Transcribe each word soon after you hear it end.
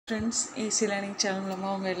Friends, easy learning channel மூலமாக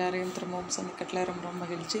அவங்க எல்லாரையும் திரும்பவும் சந்திக்கட்டில் ரொம்ப ரொம்ப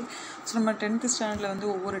மகிழ்ச்சி. ஸோ நம்ம 10th ஸ்டாண்டர்டில் வந்து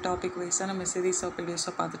ஒவ்வொரு டாபிக் வைஸாக நம்ம சீரீஸ் ஆஃப்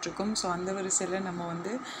வீடியோஸாக பார்த்துட்ருக்கோம். ஸோ அந்த வரிசையில் நம்ம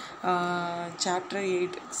வந்து சாப்டர்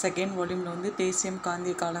 8 செகண்ட் வால்யூமில் வந்து தேசியம்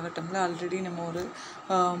காந்திய காலகட்டமில் ஆல்ரெடி நம்ம ஒரு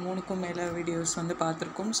 3க்கும் மேலே வீடியோஸ் வந்து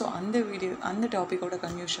பார்த்துருக்கோம். ஸோ அந்த டாப்பிக்கோட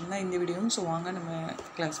கன்க்ளூஷன் தான் இந்த வீடியோவும். ஸோ வாங்க நம்ம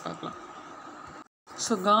கிளாஸ் பார்க்கலாம்.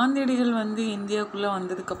 ஸோ காந்தியடிகள் வந்து இந்தியாவுக்குள்ளே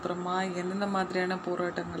வந்ததுக்கப்புறமா எந்தெந்த மாதிரியான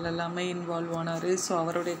போராட்டங்கள் எல்லாமே இன்வால்வ் ஆனார், ஸோ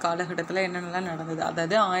அவருடைய காலகட்டத்தில் என்னென்னலாம் நடந்தது,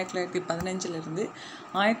 அதாவது 1915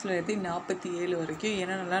 1947 வரைக்கும்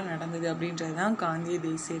என்னென்னலாம் நடந்தது அப்படின்றது தான் காந்திய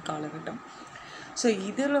தேசிய காலகட்டம். ஸோ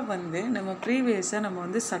இதில் வந்து நம்ம ப்ரீவியஸாக நம்ம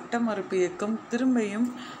வந்து சட்ட மறுப்பு இயக்கம் திரும்பியும்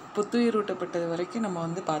புத்துயிரூட்டப்பட்டது வரைக்கும் நம்ம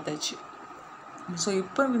வந்து பார்த்தாச்சு. ஸோ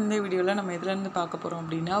இப்போ இந்த வீடியோவில் நம்ம எதுலேருந்து பார்க்க போகிறோம்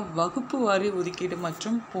அப்படின்னா, வகுப்பு வாரி ஒதுக்கீடு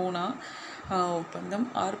மற்றும் பூனா ஒப்பந்தம்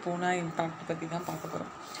பூனா இம்பேக்ட் பற்றி தான் பார்க்க போகிறோம்.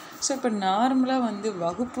 ஸோ இப்போ நார்மலாக வந்து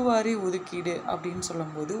வகுப்பு வாரி ஒதுக்கீடு அப்படின்னு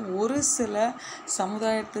சொல்லும்போது ஒரு சில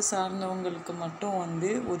சமுதாயத்தை சார்ந்தவங்களுக்கு மட்டும் வந்து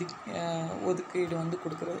ஒதுக்கீடு வந்து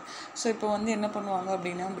கொடுக்குறது. ஸோ இப்போ வந்து என்ன பண்ணுவாங்க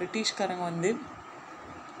அப்படின்னா, பிரிட்டிஷ்காரங்க வந்து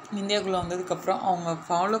இந்தியாவுக்குள்ளே வந்ததுக்கப்புறம் அவங்க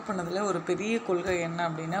ஃபாலோ பண்ணதில் ஒரு பெரிய கொள்கை என்ன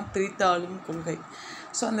அப்படின்னா பிரித்தாளும் கொள்கை.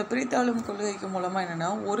 ஸோ அந்த பிரித்தாளும் கொள்கைக்கு மூலமாக என்னென்னா,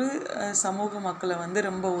 ஒரு சமூக மக்களை வந்து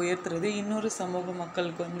ரொம்ப உயர்த்துறது, இன்னொரு சமூக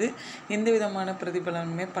மக்களுக்கு வந்து எந்த விதமான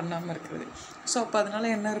பிரதிபலனுமே பண்ணாமல் இருக்கிறது. ஸோ அப்போ அதனால்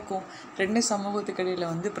என்ன இருக்கும், ரெண்டு சமூகத்துக்கு இடையில்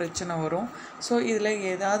வந்து பிரச்சனை வரும். ஸோ இதில்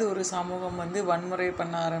ஏதாவது ஒரு சமூகம் வந்து வன்முறை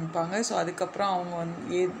பண்ண ஆரம்பிப்பாங்க. ஸோ அதுக்கப்புறம் அவங்க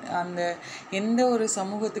வந்து அந்த எந்த ஒரு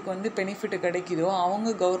சமூகத்துக்கு வந்து பெனிஃபிட் கிடைக்குதோ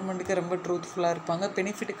அவங்க கவர்மெண்ட்டுக்கு ரொம்ப ட்ரூத்ஃபுல்லாக இருப்பாங்க,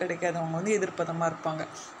 பெனிஃபிட் கிடைக்காதவங்க வந்து எதிர்ப்பதமாக இருப்பாங்க.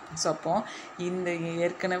 ஸோ அப்போ இந்த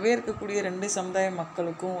ஏற்கனவே இருக்கக்கூடிய ரெண்டு சமுதாய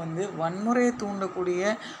மக்களுக்கும் வந்து வன்முறையை தூண்டக்கூடிய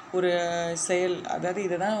ஒரு செயல், அதாவது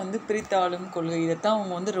இதை தான் வந்து பிரித்தாளும் கொள்கை, இதைத்தான்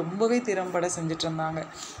அவங்க வந்து ரொம்பவே திறம்பட செஞ்சுட்டு இருந்தாங்க.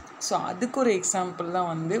 ஸோ அதுக்கு ஒரு எக்ஸாம்பிள்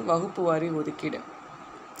தான் வந்து வகுப்பு வாரி ஒதுக்கீடு.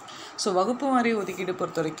 ஸோ வகுப்பு வாரி ஒதுக்கீடு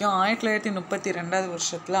பொறுத்த வரைக்கும்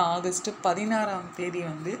 1932 ஆகஸ்ட் 16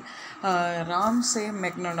 வந்து ராம்சே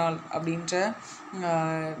மெக்டொனால்ட் அப்படின்ற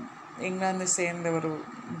இங்கிலாந்து சேர்ந்த ஒரு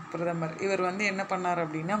பிரதமர், இவர் வந்து என்ன பண்ணார்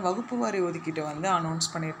அப்படின்னா வகுப்பு வாரி ஒதுக்கீட்டை வந்து அனௌன்ஸ்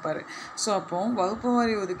பண்ணியிருப்பார். ஸோ அப்போ வகுப்பு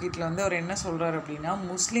வாரி ஒதுக்கீட்டில் வந்து அவர் என்ன சொல்கிறார் அப்படின்னா,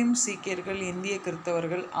 முஸ்லீம், சீக்கியர்கள், இந்திய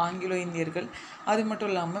கிறிஸ்தவர்கள், ஆங்கிலோ இந்தியர்கள், அது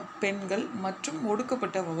மட்டும் இல்லாமல் பெண்கள் மற்றும்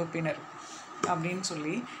ஒடுக்கப்பட்ட வகுப்பினர் அப்படின்னு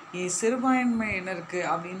சொல்லி சிறுபான்மையினருக்கு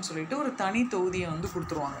அப்படின்னு சொல்லிட்டு ஒரு தனி தொகுதியை வந்து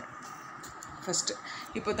கொடுத்துருவாங்க ஃபஸ்ட்டு.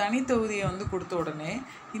 இப்போ தனி தொகுதியை வந்து கொடுத்த உடனே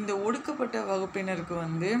இந்த ஒடுக்கப்பட்ட வகுப்பினருக்கு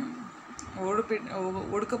வந்து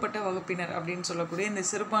ஒடுக்கப்பட்ட வகுப்பினர் அப்படின்னு சொல்லக்கூடிய இந்த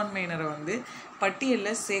சிறுபான்மையினரை வந்து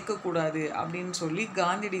பட்டியலில் சேர்க்கக்கூடாது அப்படின்னு சொல்லி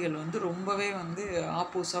காந்தியடிகள் வந்து ரொம்பவே வந்து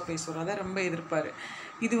ஆப்போஸாக பேசுவார், அதை ரொம்ப எதிர்ப்பார்.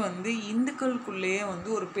 இது வந்து இந்துக்களுக்குள்ளேயே வந்து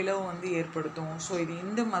ஒரு பிளவு வந்து ஏற்படுத்தும். ஸோ இது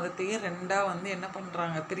இந்த மதத்தையே ரெண்டாக வந்து என்ன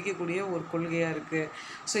பண்ணுறாங்க, பிரிக்கக்கூடிய ஒரு கொள்கையாக இருக்குது.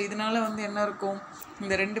 ஸோ இதனால் வந்து என்ன இருக்கும்,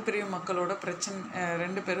 இந்த ரெண்டு பெரிய மக்களோட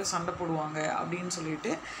ரெண்டு பேரும் சண்டை போடுவாங்க அப்படின்னு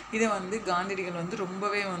சொல்லிட்டு இதை வந்து காந்தியடிகள் வந்து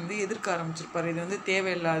ரொம்பவே வந்து எதிர்க்க ஆரம்பிச்சிருப்பார், இது வந்து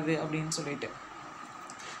தேவையில்லாது அப்படின்னு சொல்லிட்டு.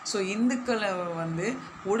 ஸோ இந்துக்களை வந்து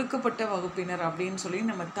ஒடுக்கப்பட்ட வகுப்பினர் அப்படின்னு சொல்லி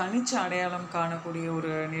நம்ம தனிச்சு அடையாளம் காணக்கூடிய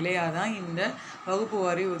ஒரு நிலையாக தான் இந்த வகுப்பு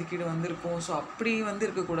வாரி ஒதுக்கீடு வந்து இருக்கும். ஸோ அப்படி வந்து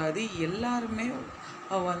இருக்கக்கூடாது, எல்லாருமே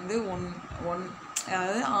வந்து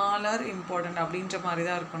அதாவது ஆல் ஆர் இம்பார்ட்டண்ட் அப்படின்ற மாதிரி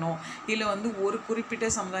தான் இருக்கணும். இதில் வந்து ஒரு குறிப்பிட்ட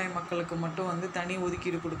சமுதாய மக்களுக்கு மட்டும் வந்து தனி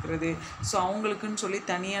ஒதுக்கீடு கொடுக்குறது, ஸோ அவங்களுக்குன்னு சொல்லி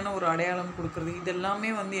தனியான ஒரு அடையாளம் கொடுக்குறது,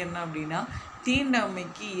 இதெல்லாமே வந்து என்ன அப்படின்னா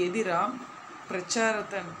தீண்டாமைக்கு எதிராக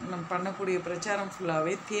பிரச்சாரத்தை நம்ம பண்ணக்கூடிய பிரச்சாரம்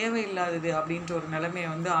ஃபுல்லாகவே தேவையில்லாதது அப்படின்ற ஒரு நிலைமையை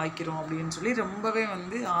வந்து ஆக்கிறோம் அப்படின்னு சொல்லி ரொம்பவே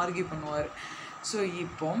வந்து ஆர்கியூ பண்ணுவார். ஸோ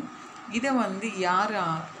இப்போ இதை வந்து யார்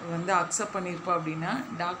வந்து அக்செப்ட் பண்ணியிருப்பா அப்படின்னா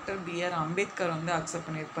டாக்டர் B.R. அம்பேத்கர் வந்து அக்செப்ட்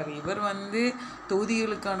பண்ணியிருப்பார். இவர் வந்து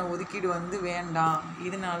தொகுதிகளுக்கான ஒதுக்கீடு வந்து வேண்டாம்,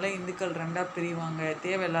 இதனால இந்துக்கள் ரெண்டாக பிரிவாங்க,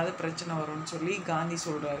 தேவையில்லாத பிரச்சனை வரும்னு சொல்லி காந்தி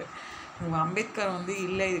சொல்கிறாரு. அம்பேத்கர் வந்து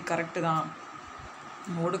இல்லை, இது கரெக்டு தான்,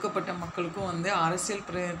 ஒடுக்கப்பட்ட மக்களுக்கும் வந்து அரசியல்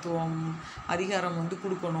பிரதிநிதித்துவம் அதிகாரம் வந்து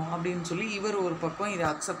கொடுக்கணும் அப்படின்னு சொல்லி இவர் ஒரு பக்கம் இதை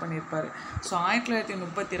அக்செப்ட் பண்ணியிருப்பார். ஸோ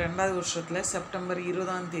 1932 செப்டம்பர்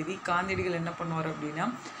 20 காந்தியடிகள் என்ன பண்ணுவார் அப்படின்னா,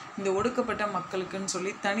 இந்த ஒடுக்கப்பட்ட மக்களுக்குன்னு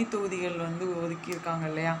சொல்லி தனி தொகுதிகள் வந்து ஒதுக்கியிருக்காங்க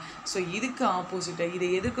இல்லையா, ஸோ இதுக்கு ஆப்போசிட்டாக இதை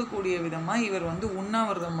எதிர்க்கக்கூடிய விதமாக இவர் வந்து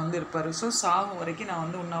உண்ணாவிரதம் வந்து இருப்பார். ஸோ சாகும் வரைக்கும் நான்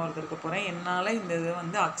வந்து உண்ணாவிரதம் இருக்க போகிறேன், என்னால் இந்த இதை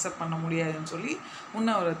வந்து அக்செப்ட் பண்ண முடியாதுன்னு சொல்லி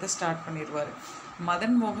உண்ணாவிரதத்தை ஸ்டார்ட் பண்ணிடுவார்.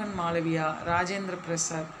 மதன் மோகன் மாளவியா, ராஜேந்திர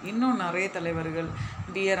பிரசாத், இன்னும் நிறைய தலைவர்கள்,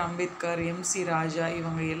 B.R. அம்பேத்கர், M.C. ராஜா,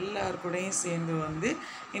 இவங்க எல்லாருக்கூடையும் சேர்ந்து வந்து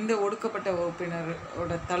இந்த ஒடுக்கப்பட்ட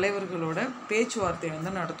வகுப்பினரோட தலைவர்களோட பேச்சுவார்த்தை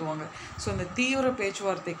வந்து நடத்துவாங்க. ஸோ இந்த தீவிர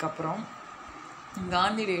பேச்சுவார்த்தைக்கு அப்புறம்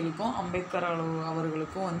காந்தியடிகளுக்கும் அம்பேத்கர்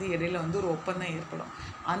அவர்களுக்கும் வந்து இடையில வந்து ஒரு ஒப்பந்தம் ஏற்படும்.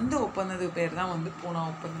 அந்த ஒப்பந்தத்துக்கு பேர் தான் வந்து பூனா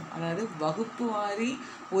ஒப்பந்தம். அதாவது வகுப்பு வாரி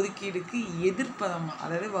ஒதுக்கீடுக்கு எதிர்ப்பதமாக,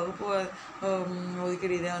 அதாவது வகுப்பு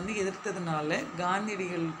ஒதுக்கீடு இதை வந்து எதிர்த்ததுனால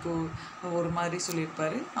காந்தியடிகளுக்கு ஒரு மாதிரி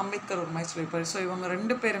சொல்லியிருப்பார், அம்பேத்கர் ஒரு மாதிரி சொல்லியிருப்பார். ஸோ இவங்க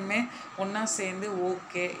ரெண்டு பேருமே ஒன்றா சேர்ந்து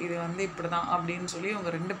ஓகே இது வந்து இப்படி தான் அப்படின்னு சொல்லி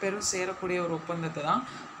இவங்க ரெண்டு பேரும் சேரக்கூடிய ஒரு ஒப்பந்தத்தை தான்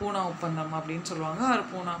பூனா ஒப்பந்தம் அப்படின்னு சொல்லுவாங்க. அது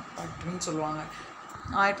பூனா பாக்ட்னு சொல்லுவாங்க.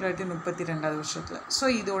 1932 வருஷத்தில். ஸோ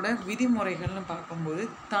இதோட விதிமுறைகள்னு பார்க்கும்போது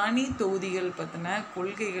தனி தொகுதிகள் பற்றின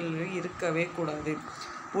கொள்கைகள் இருக்கவே கூடாது.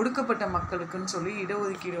 ஒடுக்கப்பட்ட மக்களுக்குன்னு சொல்லி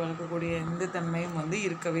இடஒதுக்கீடு வழங்கக்கூடிய எந்த தன்மையும் வந்து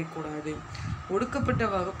இருக்கவே கூடாது. ஒடுக்கப்பட்ட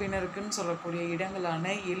வகுப்பினருக்குன்னு சொல்லக்கூடிய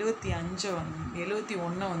இடங்களான 71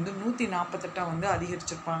 வந்து 148 வந்து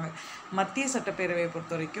அதிகரிச்சிருப்பாங்க. மத்திய சட்டப்பேரவையை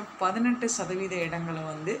பொறுத்த வரைக்கும் 18% இடங்களை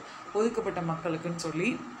வந்து ஒதுக்கப்பட்ட மக்களுக்குன்னு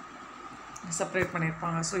சொல்லி செப்பரேட்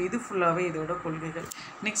பண்ணியிருப்பாங்க. ஸோ இது ஃபுல்லாகவே இதோட கொள்கைகள்.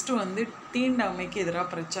 நெக்ஸ்ட்டு வந்து தீண்டாமைக்கு எதிராக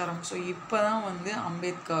பிரச்சாரம். ஸோ இப்போ தான் வந்து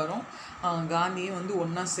அம்பேத்கரும் காந்தியும் வந்து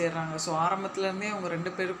ஒன்றா சேர்றாங்க. ஸோ ஆரம்பத்துலேருந்தே அவங்க ரெண்டு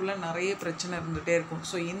பேருக்குள்ளே நிறைய பிரச்சனை இருந்துகிட்டே இருக்கும்.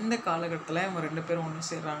 ஸோ இந்த காலகட்டத்தில் அவங்க ரெண்டு பேரும் ஒன்று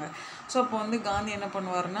சேர்றாங்க. ஸோ அப்போ வந்து காந்தி என்ன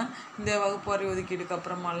பண்ணுவார்னா, இந்த வகுப்பாரி ஒதுக்கீடுக்கு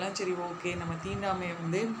அப்புறமாலாம் சரி ஓகே நம்ம தீண்டாமையை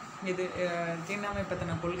வந்து தீண்டாமை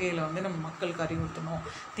பற்றின கொள்கையில் வந்து நம்ம மக்களுக்கு அறிவுறுத்தணும்,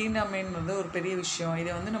 தீண்டாமைன்னு வந்து ஒரு பெரிய விஷயம்,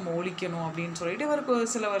 இதை வந்து நம்ம ஒழிக்கணும் அப்படின்னு சொல்லிட்டு இவருக்கு ஒரு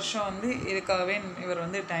சில வருஷம் வந்து இதுக்காகவே இவர்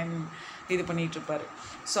வந்து டைம் இது பண்ணிகிட்ருப்பார்.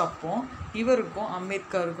 ஸோ அப்போது இவருக்கும்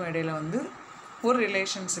அம்பேத்கருக்கும் இடையில வந்து ஒரு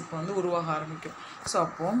ரிலேஷன்ஷிப் வந்து உருவாக ஆரம்பிக்கும். ஸோ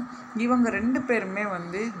அப்போது இவங்க ரெண்டு பேருமே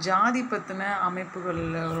வந்து ஜாதி பற்றின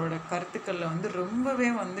அமைப்புகளோட கருத்துக்களில் வந்து ரொம்பவே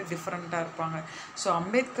வந்து டிஃப்ரெண்ட்டாக இருப்பாங்க. ஸோ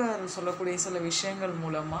அம்பேத்கர் சொல்லக்கூடிய சில விஷயங்கள்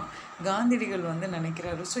மூலமாக காந்தியடிகள் வந்து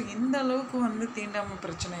நினைக்கிறாரு, ஸோ இந்த அளவுக்கு வந்து தீண்டாமை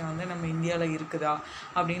பிரச்சனை வந்து நம்ம இந்தியாவில் இருக்குதா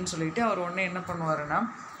அப்படின்னு சொல்லிட்டு அவர் உடனே என்ன பண்ணுவாருன்னா,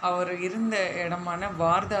 அவர் இருந்த இடமான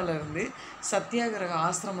வார்தாவிலேருந்து சத்தியாகிரக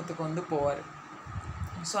ஆசிரமத்துக்கு வந்து போவார்.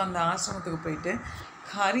 ஸோ அந்த ஆசிரமத்துக்கு போயிட்டு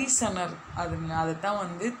ஹரிசனர் அதைத்தான்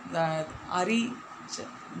வந்து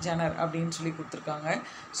ஜனர் அப்படின்னு சொல்லி கொடுத்துருக்காங்க.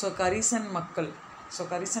 ஸோ கரிசன்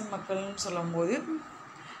மக்கள்னு சொல்லும்போது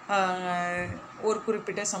ஒரு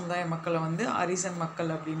குறிப்பிட்ட சமுதாய மக்களை வந்து அரிசன் மக்கள்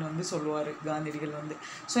அப்படின்னு வந்து சொல்லுவார் காந்தியடிகள் வந்து.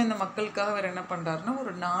 ஸோ இந்த மக்களுக்காக இவர் என்ன பண்ணுறாருன்னா,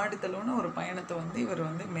 ஒரு நாடு தழுவின ஒரு பயணத்தை வந்து இவர்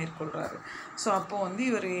வந்து மேற்கொள்கிறாரு. ஸோ அப்போது வந்து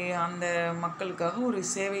இவர் அந்த மக்களுக்காக ஒரு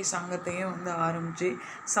சேவை சங்கத்தையும் வந்து ஆரம்பித்து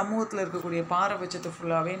சமூகத்தில் இருக்கக்கூடிய பாரபட்சத்தை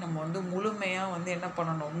ஃபுல்லாகவே நம்ம வந்து முழுமையாக வந்து என்ன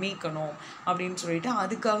பண்ணணும், நீக்கணும் அப்படின்னு சொல்லிட்டு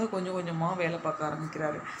அதுக்காக கொஞ்சம் கொஞ்சமாக வேலை பார்க்க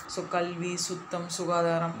ஆரம்பிக்கிறாரு. ஸோ கல்வி, சுத்தம்,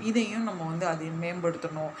 சுகாதாரம் இதையும் நம்ம வந்து அதை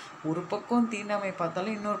மேம்படுத்தணும். ஒரு பக்கம் தீண்டாமை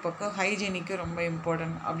பார்த்தாலும் இன்னொரு பக்கம் ஹைஜீனிக்கு ரொம்ப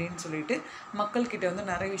இம்பார்ட்டன்ட் அப்படின்னு சொல்லிட்டு மக்கள்கிட்ட வந்து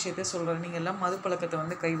நிறைய விஷயத்த சொல்கிறார். நீங்கள் எல்லாம் மது பழக்கத்தை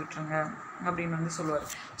வந்து கைவிட்டுருங்க அப்படின்னு வந்து சொல்லுவார்.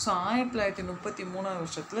 ஸோ 1933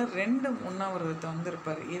 வருஷத்தில் 2 உண்ணாவிரதத்தை வந்து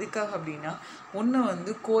இருப்பார். எதுக்காக அப்படின்னா, ஒன்று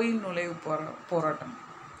வந்து கோயில் நுழைவு போராட்டம்.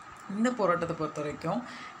 இந்த போராட்டத்தை பொறுத்த வரைக்கும்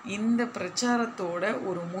இந்த பிரச்சாரத்தோட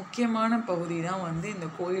ஒரு முக்கியமான பகுதி தான் வந்து இந்த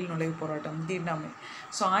கோயில் நுழைவு போராட்டம், தீண்டாமை.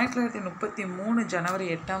 ஸோ 1933 ஜனவரி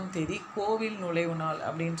 8 கோவில் நுழைவு நாள்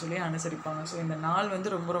அப்படின்னு சொல்லி அனுசரிப்பாங்க. ஸோ இந்த நாள்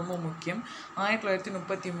வந்து ரொம்ப ரொம்ப முக்கியம்.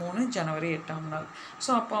 1933 ஜனவரி 8 ஸோ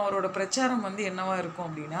அப்போ அவரோட பிரச்சாரம் வந்து என்னவா இருக்கும்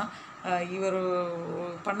அப்படின்னா, இவர்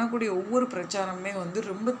பண்ணக்கூடிய ஒவ்வொரு பிரச்சாரமே வந்து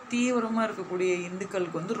ரொம்ப தீவிரமாக இருக்கக்கூடிய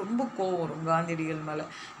இந்துக்களுக்கு வந்து ரொம்ப கோவம் வரும் காந்தியடிகள் மேலே.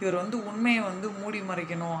 இவர் வந்து உண்மையை வந்து மூடி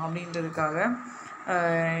மறைக்கணும் அப்படின்றதுக்காக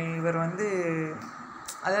இவர் வந்து,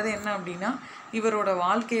 அதாவது என்ன அப்படின்னா, இவரோட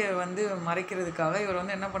வாழ்க்கையை வந்து மறைக்கிறதுக்காக இவர்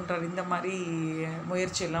வந்து என்ன பண்ணுறாரு, இந்த மாதிரி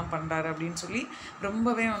முயற்சியெல்லாம் பண்ணுறாரு அப்படின்னு சொல்லி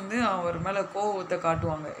ரொம்பவே வந்து அவர் மேலே கோவத்தை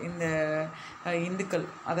காட்டுவாங்க இந்த இந்துக்கள்,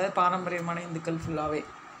 அதாவது பாரம்பரியமான இந்துக்கள் ஃபுல்லாகவே.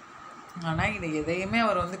 ஆனால் இதை எதையுமே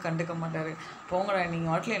அவர் வந்து கண்டுக்க மாட்டார். போங்கடா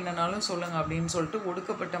நீங்கள் வாட்டில் என்னன்னாலும் சொல்லுங்கள் அப்படின்னு சொல்லிட்டு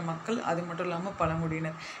ஒடுக்கப்பட்ட மக்கள், அது மட்டும் இல்லாமல்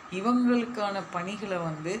பழங்குடியினர், இவங்களுக்கான பணிகளை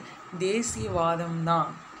வந்து தேசியவாதம்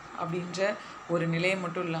தான் அப்படின்ற ஒரு நிலையை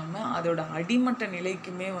மட்டும் இல்லாமல் அதோட அடிமட்ட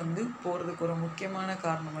நிலைக்குமே வந்து போகிறதுக்கு ஒரு முக்கியமான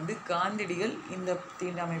காரணம் வந்து காந்தியடிகள் இந்த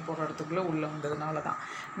தீண்டாமை போராட்டத்துக்குள்ளே உள்ளே வந்ததுனால தான்.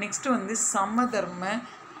 நெக்ஸ்ட்டு வந்து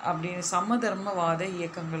சமதர்மவாத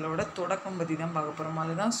இயக்கங்களோட தொடக்கம் பற்றி தான் பார்க்க போகிறோம்.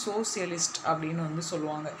 அதுதான் சோசியலிஸ்ட் அப்படின்னு வந்து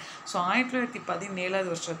சொல்லுவாங்க. ஸோ 1917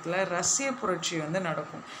 வருஷத்தில் ரஷ்ய புரட்சி வந்து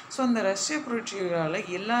நடக்கும். ஸோ அந்த ரஷ்ய புரட்சியால்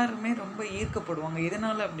எல்லாருமே ரொம்ப ஈர்க்கப்படுவாங்க.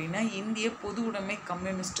 எதனால் அப்படின்னா, இந்திய பொது உடைமை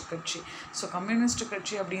கம்யூனிஸ்ட் கட்சி. ஸோ கம்யூனிஸ்ட்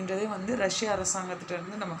கட்சி அப்படின்றதே வந்து ரஷ்ய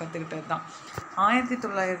அரசாங்கத்திட்டேருந்து நம்ம கற்றுக்கிட்டது தான்.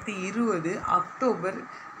 1920 அக்டோபர்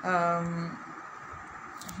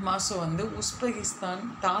மாதம் வந்து உஸ்பெகிஸ்தான்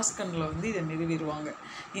தாஸ்கண்டில் வந்து இதை நிறுவிடுவாங்க.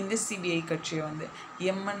 இந்த சிபிஐ கட்சியை வந்து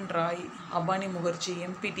எம்என் ராய், அபானி முகர்ஜி,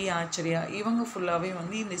 எம்பிடி ஆச்சரியா இவங்க ஃபுல்லாகவே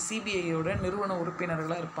வந்து இந்த சிபிஐயோட நிறுவன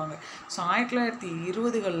உறுப்பினர்களாக இருப்பாங்க. ஸோ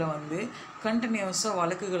 1920களில் வந்து கண்டினியூஸாக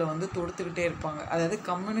வழக்குகளை வந்து தொடுத்துக்கிட்டே இருப்பாங்க. அதாவது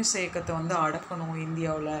கம்யூனிஸ்ட் இயக்கத்தை வந்து அடக்கணும்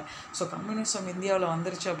இந்தியாவில். ஸோ கம்யூனிசம் இந்தியாவில்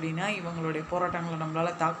வந்துருச்சு அப்படின்னா இவங்களுடைய போராட்டங்களை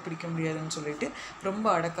நம்மளால் தாக்குப்பிடிக்க முடியாதுன்னு சொல்லிட்டு ரொம்ப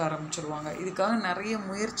அடக்க ஆரம்பிச்சிருவாங்க. இதுக்காக நிறைய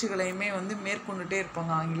முயற்சிகளையுமே வந்து மேற்கொண்டுட்டே இருப்பாங்க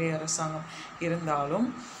ஆங்கிலேய அரசாங்கம். இருந்தாலும்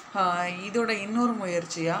இதோட இன்னொரு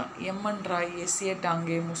முயற்சியாக எம்என் ராய், எஸ்ஏ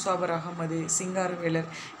டாங்கே, முசாபர் அகமது, சிங்காரவேலர்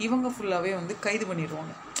இவங்க ஃபுல்லாகவே வந்து கைது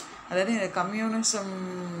பண்ணிடுவாங்க. அதாவது இந்த கம்யூனிசம்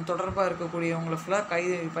தொடர்பாக இருக்கக்கூடியவங்களை ஃபுல்லாக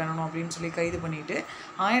கைது பண்ணணும் அப்படின்னு சொல்லி கைது பண்ணிவிட்டு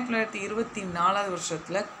 1924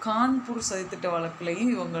 வருஷத்தில் கான்பூர் சதித்திட்ட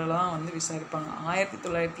வழக்குலையும் இவங்களெல்லாம் வந்து விசாரிப்பாங்க.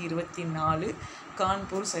 1924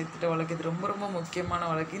 கான்பூர் சதித்திட்ட வழக்கு இது ரொம்ப ரொம்ப முக்கியமான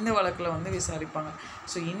வழக்கு. இந்த வழக்கில் வந்து விசாரிப்பாங்க.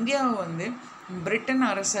 ஸோ இந்தியாவை வந்து பிரிட்டன்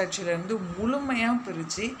அரசாட்சியிலேருந்து முழுமையாக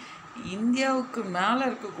பிரித்து இந்தியாவுக்கு மேலே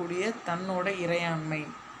இருக்கக்கூடிய தன்னோட இறையாண்மை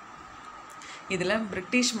இதில்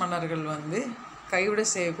பிரிட்டிஷ் மன்னர்கள் வந்து கைவிட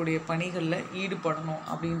செய்யக்கூடிய பணிகளில் ஈடுபடணும்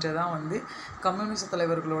அப்படின்றதான் வந்து கம்யூனிச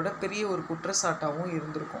தலைவர்களோட பெரிய ஒரு குற்றச்சாட்டாகவும்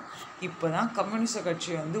இருந்திருக்கும். இப்போ தான் கம்யூனிச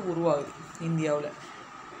கட்சி வந்து உருவாகுது இந்தியாவில்.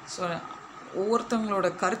 ஸோ ஒவ்வொருத்தவங்களோட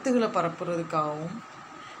கருத்துக்களை பரப்புறதுக்காகவும்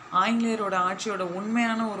ஆங்கிலேயரோட ஆட்சியோட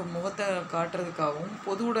உண்மையான ஒரு முகத்தை காட்டுறதுக்காகவும்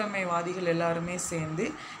பொது உடைமைவாதிகள் எல்லாருமே சேர்ந்து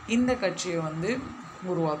இந்த கட்சியை வந்து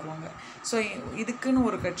உருவாக்குவாங்க. ஸோ இதுக்குன்னு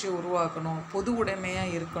ஒரு கட்சியை உருவாக்கணும், பொது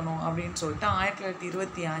உடைமையாக இருக்கணும் அப்படின்னு சொல்லிட்டு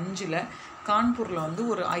 1925 கான்பூரில் வந்து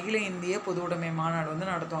ஒரு அகில இந்திய பொது உடைமை மாநாடு வந்து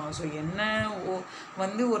நடத்துவாங்க. ஸோ என்ன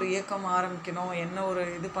வந்து ஒரு இயக்கம் ஆரம்பிக்கணும், என்ன ஒரு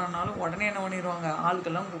இது பண்ணாலும் உடனே என்ன பண்ணிடுவாங்க,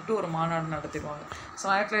 ஆட்கள்லாம் கூப்பிட்டு ஒரு மாநாடு நடத்திடுவாங்க. ஸோ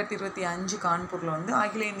 1925 கான்பூரில் வந்து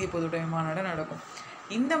அகில இந்திய பொது உடைமை மாநாடு நடக்கும்.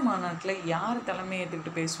 இந்த மாநாட்டில் யார் தலைமை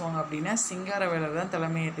ஏற்றுக்கிட்டு பேசுவாங்க அப்படின்னா சிங்காரவேலர் தான்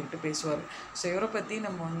தலைமை ஏற்றுக்கிட்டு பேசுவார். ஸோ இவரை பற்றி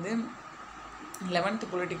நம்ம வந்து 11th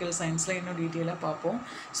பொலிட்டிக்கல் சயின்ஸில் இன்னும் டீட்டெயிலாக பார்ப்போம்.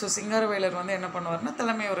 ஸோ சிங்காரவேலர் வந்து என்ன பண்ணுவார்னா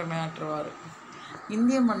தலைமை உரிமையாற்றுவார்.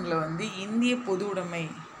 இந்திய மண்ணில் வந்து இந்திய பொது உடைமை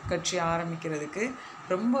கட்சி ஆரம்பிக்கிறதுக்கு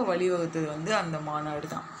ரொம்ப வழிவகுத்தது வந்து அந்த மாநாடு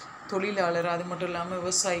தான். தொழிலாளர், அது மட்டும் இல்லாமல்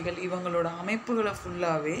விவசாயிகள் இவங்களோட அமைப்புகளை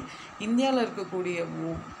ஃபுல்லாகவே இந்தியாவில் இருக்கக்கூடிய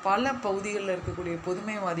பல பகுதிகளில் இருக்கக்கூடிய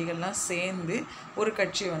பொதுமைவாதிகள்லாம் சேர்ந்து ஒரு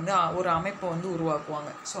கட்சியை வந்து ஒரு அமைப்பை வந்து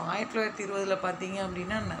உருவாக்குவாங்க. ஸோ 1920 பார்த்தீங்க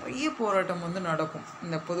அப்படின்னா நிறைய போராட்டம் வந்து நடக்கும்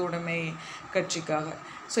இந்த பொது உடைமை கட்சிக்காக.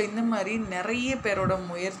 ஸோ இந்த மாதிரி நிறைய பேரோட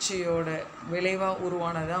முயற்சியோட விளைவாக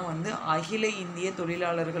உருவானதான் வந்து அகில இந்திய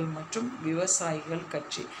தொழிலாளர்கள் மற்றும் விவசாயிகள்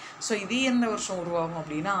கட்சி. ஸோ இது எந்த வருஷம் உருவாகும்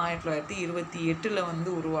அப்படின்னா 1928 வந்து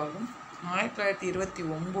உருவாகும்.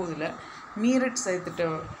 1929 மீரட் சதித்திட்ட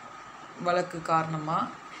வழக்கு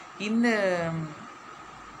காரணமாக இந்த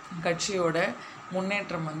கட்சியோட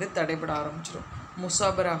முன்னேற்றம் வந்து தடைபட ஆரம்பிச்சிடும்.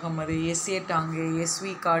 Muzaffar Ahmed, S A Dange,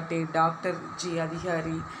 SV காட்டே, doctor G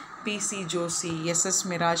அதிகாரி, PC Joshi, SS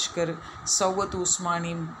Mirajkar, Shaukat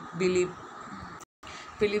Usmani,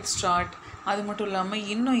 Philip strait, அது மட்டும் இல்லாமல்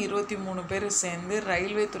இன்னும் 23 பேர் சேர்ந்து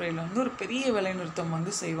ரயில்வே துறையில் வந்து ஒரு பெரிய வேலைநிறுத்தம்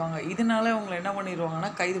வந்து செய்வாங்க. இதனால அவங்களை என்ன பண்ணிடுவாங்கன்னா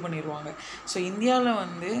கைது பண்ணிடுவாங்க. ஸோ இந்தியாவில்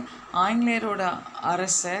வந்து ஆங்கிலேயரோட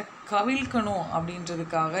அரசை கவிழ்க்கணும்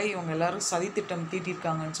அப்படின்றதுக்காக இவங்க எல்லாரும் சதித்திட்டம்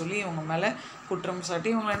தீட்டியிருக்காங்கன்னு சொல்லி இவங்க மேலே குற்றம் சாட்டி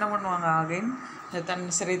இவங்க என்ன பண்ணுவாங்க, அகைன்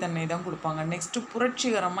சிறை தண்டனை தான் கொடுப்பாங்க. நெக்ஸ்ட்டு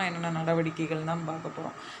புரட்சிகரமாக என்னென்ன நடவடிக்கைகள் தான் பார்க்க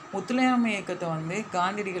போகிறோம். ஒத்துழையாமை இயக்கத்தை வந்து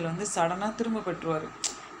காந்தியடிகள் வந்து சடனாக திரும்ப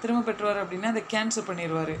பெற்றுவார் அப்படின்னா அதை கேன்சல்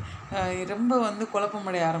பண்ணிடுவார். ரொம்ப வந்து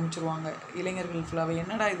குழப்பமடைய ஆரம்பிச்சிருவாங்க இளைஞர்கள் ஃபுல்லாகவே.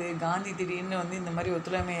 என்னடா இது, காந்தி திடீர்னு வந்து இந்த மாதிரி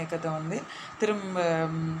ஒத்துழைமை இயக்கத்தை வந்து திரும்ப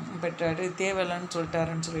பெற்றாரு, தேவையில்லைன்னு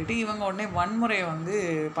சொல்லிட்டாருன்னு சொல்லிட்டு இவங்க உடனே வன்முறையை வந்து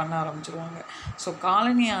பண்ண ஆரம்பிச்சிருவாங்க. ஸோ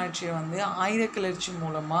காலனி ஆட்சியை வந்து ஆயுத கிளர்ச்சி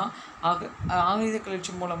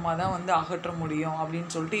மூலமாக தான் வந்து அகற்ற முடியும்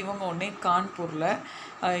அப்படின்னு சொல்லிட்டு இவங்க உடனே கான்பூரில்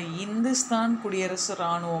இந்துஸ்தான் குடியரசு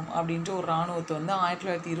இராணுவம் அப்படின்ற ஒரு இராணுவத்தை வந்து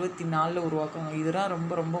 1924 உருவாக்குவாங்க. இதுதான்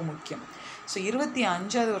ரொம்ப ரொம்ப முக்கியம். ஸோ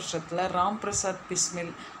 25வது வருஷத்தில் ராம் பிரசாத்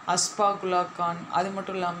பிஸ்மில், அஸ்பாகுல்லா கான், அது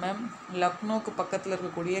மட்டும் இல்லாமல் லக்னோவுக்கு பக்கத்தில்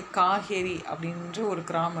இருக்கக்கூடிய காஹேரி அப்படின்ற ஒரு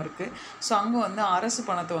கிராமம் இருக்குது. ஸோ அங்கே வந்து அரசு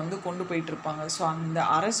பணத்தை வந்து கொண்டு போயிட்டுருப்பாங்க. ஸோ அந்த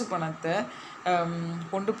அரசு பணத்தை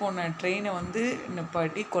கொண்டு போன ட்ரெயினை வந்து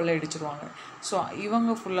நிப்பாட்டி கொள்ளையடிச்சிருவாங்க. ஸோ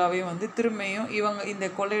இவங்க ஃபுல்லாகவே வந்து திரும்பியும் இந்த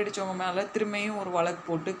கொள்ளையடித்தவங்க மேலே திரும்பியும் ஒரு வழக்கு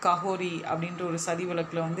போட்டு கஹோரி அப்படின்ற ஒரு சதி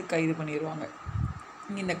வழக்கில் வந்து கைது பண்ணிடுவாங்க.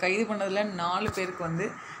 இந்த கைது பண்ணதில் 4 பேருக்கு வந்து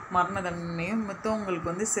மரண தண்டனையும்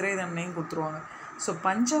மற்றவங்களுக்கு வந்து சிறை தண்டனையும் கொடுத்துருவாங்க. ஸோ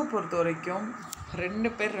பஞ்சாப் பொறுத்த வரைக்கும் 2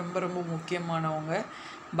 பேர் ரொம்ப ரொம்ப முக்கியமானவங்க,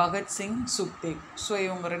 பகத்சிங், சுக்தேவ். ஸோ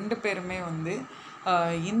இவங்க 2 பேருமே வந்து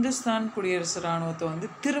இந்துஸ்தான் குடியரசு இராணுவத்தை வந்து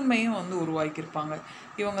திரும்பியும் வந்து உருவாக்கியிருப்பாங்க.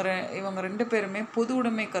 இவங்க 2 பேருமே பொது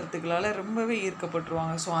உடைமை கருத்துக்களால் ரொம்பவே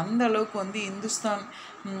ஈர்க்கப்பட்டுருவாங்க. ஸோ அந்த அளவுக்கு வந்து இந்துஸ்தான்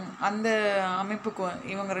அந்த அமைப்புக்கு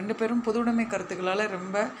இவங்க 2 பேரும் பொது உடைமை கருத்துக்களால்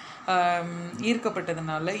ரொம்ப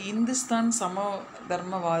ஈர்க்கப்பட்டதுனால இந்துஸ்தான்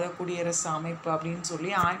சமதர்மவாத குடியரசு அமைப்பு அப்படின்னு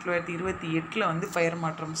சொல்லி 1928 வந்து பெயர்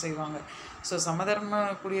மாற்றம் செய்வாங்க. ஸோ சமதர்ம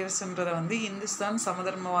குடியரசுன்றதை வந்து இந்துஸ்தான்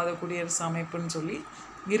சமதர்மவாத குடியரசு அமைப்புன்னு சொல்லி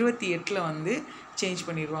 28 வந்து சேஞ்ச்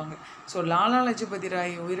பண்ணிடுவாங்க. ஸோ லாலா லஜபதி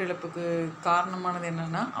ராய் உயிரிழப்புக்கு காரணமானது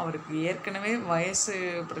என்னென்னா, அவருக்கு ஏற்கனவே வயசு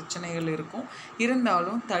பிரச்சனைகள் இருக்கும்,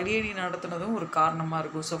 இருந்தாலும் தடியடி நடத்துனதும் ஒரு காரணமாக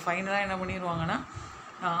இருக்கும். ஸோ ஃபைனலாக என்ன பண்ணிடுவாங்கன்னா,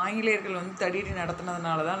 ஆங்கிலேயர்கள் வந்து தடியடி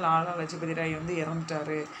நடத்தினதுனால தான் லாலா லஜபதி ராய் வந்து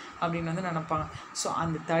இறந்துட்டாரு அப்படின்னு வந்து நினப்பாங்க. ஸோ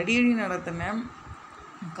அந்த தடியடி நடத்தின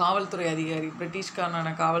காவல்துறை அதிகாரி, பிரிட்டிஷ்காரனான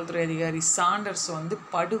காவல்துறை அதிகாரி சாண்டர்ஸ் வந்து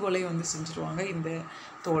படுகொலை வந்து செஞ்சுருவாங்க இந்த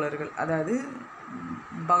தோழர்கள், அதாவது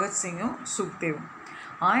பகத்சிங்கும் சுக்தேவும்.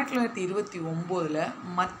 1929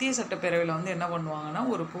 மத்திய சட்டப்பேரவையில் வந்து என்ன பண்ணுவாங்கன்னா,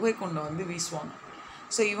 ஒரு புகைக்குண்டை வந்து வீசுவாங்க.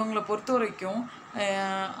 ஸோ இவங்களை பொறுத்த வரைக்கும்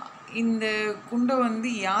இந்த குண்டை வந்து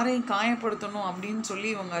யாரையும் காயப்படுத்தணும் அப்படின்னு சொல்லி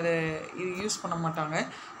இவங்க அதை யூஸ் பண்ண மாட்டாங்க,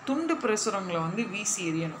 துண்டு பிரசுரங்களை வந்து வீசி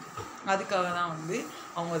எறியணும், அதுக்காக தான் வந்து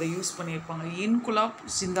அவங்க அதை யூஸ் பண்ணியிருப்பாங்க. இன்குலாப்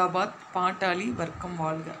ஜிந்தாபாத், பாட்டாளி வர்க்கம்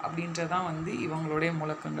வாழ்க அப்படின்றதான் வந்து இவங்களுடைய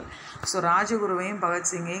முழக்கங்கள். ஸோ ராஜகுருவையும்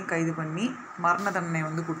பகத்சிங்கையும் கைது பண்ணி மரண தண்டனை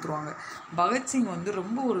வந்து கொடுத்துருவாங்க. பகத்சிங் வந்து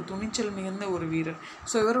ரொம்ப ஒரு துணிச்சல் மிகுந்த ஒரு வீரர்.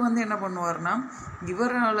 ஸோ இவர் வந்து என்ன பண்ணுவார்னா,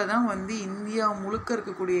 இவரால் தான் வந்து இந்தியா முழுக்க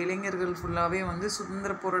இருக்கக்கூடிய இளைஞர்கள் ஃபுல்லாகவே வந்து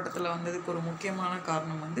சுதந்திர போராட்டத்தில் வந்ததுக்கு ஒரு முக்கியமான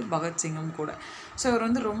காரணம் வந்து பகத்சிங்கும் கூட. ஸோ இவர்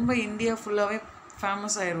வந்து ரொம்ப இந்தியா ஃபுல்லாகவே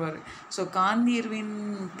ஃபேமஸ் ஆயிடுவார். ஸோ காந்தி இர்வின்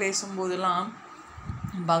பேசும்போதெல்லாம்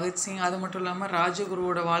பகத்சிங், அது மட்டும் இல்லாமல்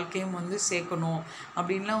ராஜகுருவோட வாழ்க்கையும் வந்து சேர்க்கணும்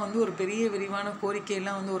அப்படின்லாம் வந்து ஒரு பெரிய விரிவான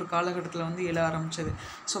கோரிக்கையெல்லாம் வந்து ஒரு காலகட்டத்தில் வந்து எழ ஆரம்பிச்சது.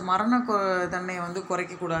 ஸோ மரண தண்டனையை வந்து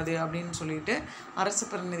குறைக்கக்கூடாது அப்படின்னு சொல்லிட்டு அரசு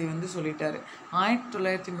பிரதிநிதி வந்து சொல்லிட்டார்.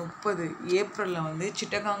 1930 ஏப்ரலில் வந்து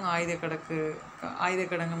சிட்டகாங்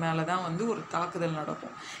ஆயுதக்கிடங்கு மேலே தான் வந்து ஒரு தாக்குதல்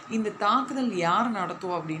நடக்கும். இந்த தாக்குதல் யார்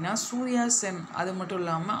நடத்துவோம் அப்படின்னா, சூர்யா சென், அது மட்டும்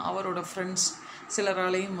இல்லாமல் அவரோட ஃப்ரெண்ட்ஸ்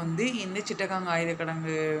சிலராலையும் வந்து இந்த சிட்டகாங்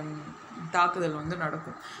ஆயுதக்கிடங்கு தாக்குதல் வந்து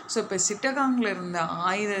நடக்கும். ஸோ இப்போ சிட்டகாங்கில் இருந்த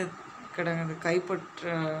ஆயுத கிடங்கு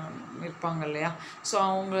கைப்பற்ற இருப்பாங்க இல்லையா, ஸோ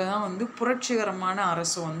அவங்கள தான் வந்து புரட்சிகரமான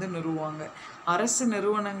அரசு வந்து நிறுவுவாங்க. அரசு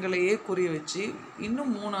நிறுவனங்களையே குறி வச்சு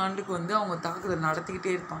இன்னும் 3 ஆண்டுக்கு வந்து அவங்க தாக்குதல்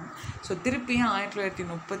நடத்திக்கிட்டே இருப்பாங்க. ஸோ திருப்பியும்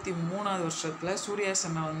 1933 வருஷத்தில் சூர்யா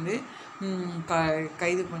சென்னை வந்து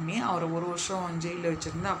கைது பண்ணி அவரை 1 வருஷம் ஜெயிலில்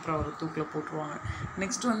வச்சுருந்து அப்புறம் அவரை தூக்கில் போட்டுருவாங்க.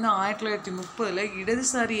 நெக்ஸ்ட் வந்து 1930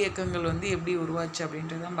 இடதுசாரி இயக்கங்கள் வந்து எப்படி உருவாச்சு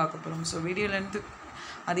அப்படின்றது தான் பார்க்க போகிறோம். ஸோ வீடியோ லென்த்து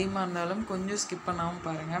அதிகமாக இருந்தாலும் கொஞ்சம் ஸ்கிப் பண்ணாமல்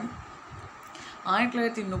பாருங்கள்.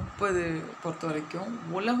 1930 பொறுத்த வரைக்கும்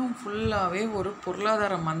உலகம் ஃபுல்லாகவே ஒரு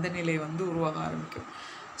பொருளாதார மந்தநிலை வந்து உருவாக ஆரம்பிக்கும்.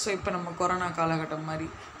 ஸோ இப்போ நம்ம கொரோனா காலகட்டம் மாதிரி.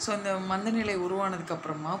 ஸோ இந்த மந்தநிலை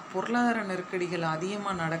உருவானதுக்கப்புறமா பொருளாதார நெருக்கடிகள்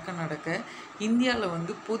அதிகமாக நடக்க இந்தியாவில்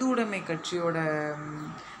வந்து பொது உடைமை கட்சியோட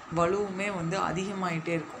வலுவுமே வந்து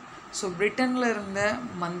அதிகமாகிட்டே இருக்கும். ஸோ பிரிட்டனில் இருந்த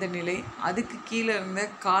மந்தநிலை, அதுக்கு கீழே இருந்த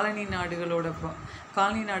காலனி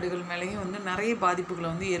நாடுகள் மேலேயும் வந்து நிறைய பாதிப்புகளை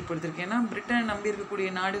வந்து ஏற்படுத்தியிருக்கு. ஏன்னா பிரிட்டனை நம்பி இருக்கக்கூடிய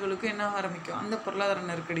நாடுகளுக்கும் என்ன ஆரம்பிக்கும், அந்த பொருளாதார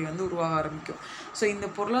நெருக்கடி வந்து உருவாக ஆரம்பிக்கும். ஸோ இந்த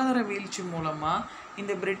பொருளாதார வீழ்ச்சி மூலமாக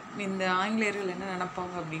இந்த ஆங்கிலேயர்கள் என்ன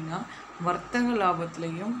நினைப்பாங்க அப்படின்னா, வர்த்தக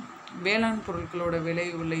லாபத்துலேயும் வேளாண் பொருட்களோட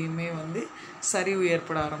விலையுமே வந்து சரிவு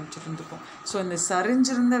ஏற்பட ஆரம்பிச்சிருந்துருக்கும். ஸோ இந்த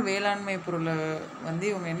சரிஞ்சிருந்த வேளாண்மை பொருளை வந்து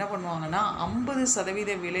இவங்க என்ன பண்ணுவாங்கன்னா,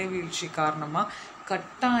 50% விலை வீழ்ச்சி காரணமாக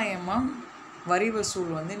கட்டாயமாக வரி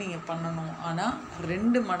வசூல் வந்து நீங்கள் பண்ணணும், ஆனால்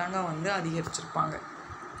 2 மடங்காக வந்து அதிகரிச்சிருப்பாங்க.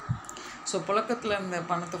 ஸோ புழக்கத்தில் இருந்த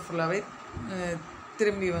பணத்தை ஃபுல்லாகவே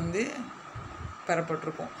திரும்பி வந்து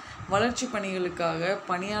பெறப்பட்டிருக்கும். வளர்ச்சி பணிகளுக்காக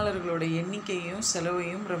பணியாளர்களோட எண்ணிக்கையும்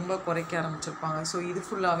செலவையும் ரொம்ப குறைக்க ஆரம்பிச்சிருப்பாங்க. ஸோ இது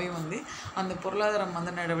ஃபுல்லாகவே வந்து அந்த பொருளாதார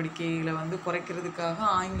மந்த நடவடிக்கைகளை வந்து குறைக்கிறதுக்காக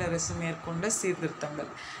ஆங்கில அரசு மேற்கொண்ட சீர்திருத்தங்கள்.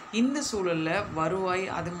 இந்த சூழலில் வருவாய்,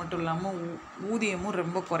 அது மட்டும் இல்லாமல் ஊதியமும்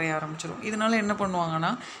ரொம்ப குறைய ஆரம்பிச்சிடும். இதனால் என்ன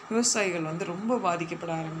பண்ணுவாங்கன்னா, விவசாயிகள் வந்து ரொம்ப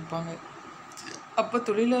பாதிக்கப்பட ஆரம்பிப்பாங்க. அப்போ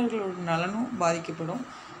தொழிலாளர்களோட நலனும் பாதிக்கப்படும்.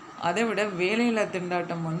 அதை விட வேலையில்லா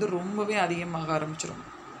திண்டாட்டம் வந்து ரொம்பவே அதிகமாக ஆரம்பிச்சிடும்.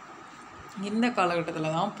 இந்த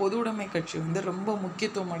காலகட்டத்தில் தான் பொது உடைமை கட்சி வந்து ரொம்ப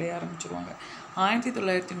முக்கியத்துவம் அடைய ஆரம்பிச்சிருவாங்க.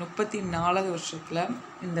 1934 வருஷத்தில்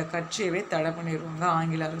இந்த கட்சியவே தடை பண்ணிடுவாங்க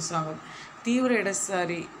ஆங்கில அரசாங்கம். தீவிர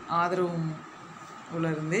இடதுசாரி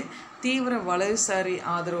ஆதரவுலேருந்து தீவிர வலதுசாரி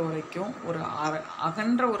ஆதரவு வரைக்கும் ஒரு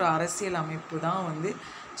அகன்ற ஒரு அரசியல் அமைப்பு தான் வந்து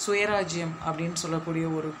சுயராஜ்யம் அப்படின்னு சொல்லக்கூடிய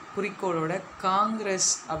ஒரு குறிக்கோளோட காங்கிரஸ்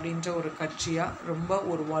அப்படின்ற ஒரு கட்சியாக ரொம்ப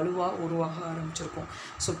ஒரு வலுவாக உருவாக ஆரம்பிச்சிருக்கும்.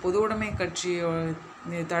 ஸோ பொது உடைமை கட்சியோ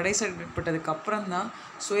தடை செய்யப்பட்டதுக்கு அப்புறம் தான்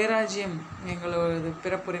சுயராஜ்யம் எங்களோடது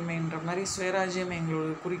பிறப்புரிமைன்ற மாதிரி சுயராஜ்யம்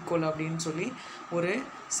எங்களோட குறிக்கோள் அப்படின்னு சொல்லி ஒரு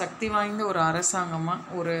சக்தி வாய்ந்த ஒரு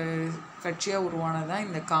அரசாங்கமாக ஒரு கட்சியாக உருவானதான்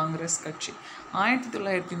இந்த காங்கிரஸ் கட்சி.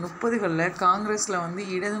 1930களில் காங்கிரஸில் வந்து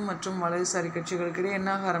இடது மற்றும் வலதுசாரி கட்சிகளுக்கிடையே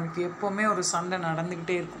என்னாக ஆரம்பிக்கும், எப்போவுமே ஒரு சண்டை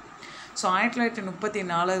நடந்துக்கிட்டே இருக்கும். ஸோ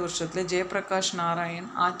 1934 ஜெயபிரகாஷ் நாராயண்,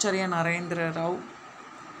 ஆச்சாரியா நரேந்திர ராவ்,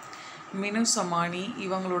 மினு சமானி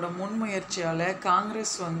இவங்களோட முன்முயற்சியால்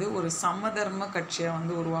காங்கிரஸ் வந்து ஒரு சமதர்ம கட்சியாக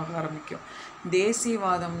வந்து உருவாக ஆரம்பிக்கும்.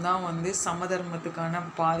 தேசியவாதம் தான் வந்து சமதர்மத்துக்கான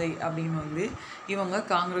பாதை அப்படின்னு வந்து இவங்க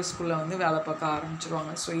காங்கிரஸ்குள்ளே வந்து வேலை பார்க்க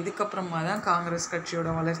ஆரம்பிச்சிருவாங்க. ஸோ இதுக்கப்புறமா தான் காங்கிரஸ்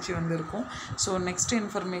கட்சியோட வளர்ச்சி வந்து இருக்கும். ஸோ நெக்ஸ்ட்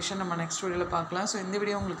இன்ஃபர்மேஷன் நம்ம நெக்ஸ்ட் வீடியோவில் பார்க்கலாம். ஸோ இந்த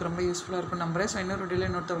வீடியோ உங்களுக்கு ரொம்ப யூஸ்ஃபுல்லாக இருக்கும் நம்புறேன். ஸோ இன்னொரு வீடியோவில்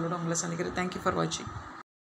இன்னொருத்தவங்களோட உங்களை சந்திக்கிறேன். தேங்க்யூ ஃபார் வாட்சிங்.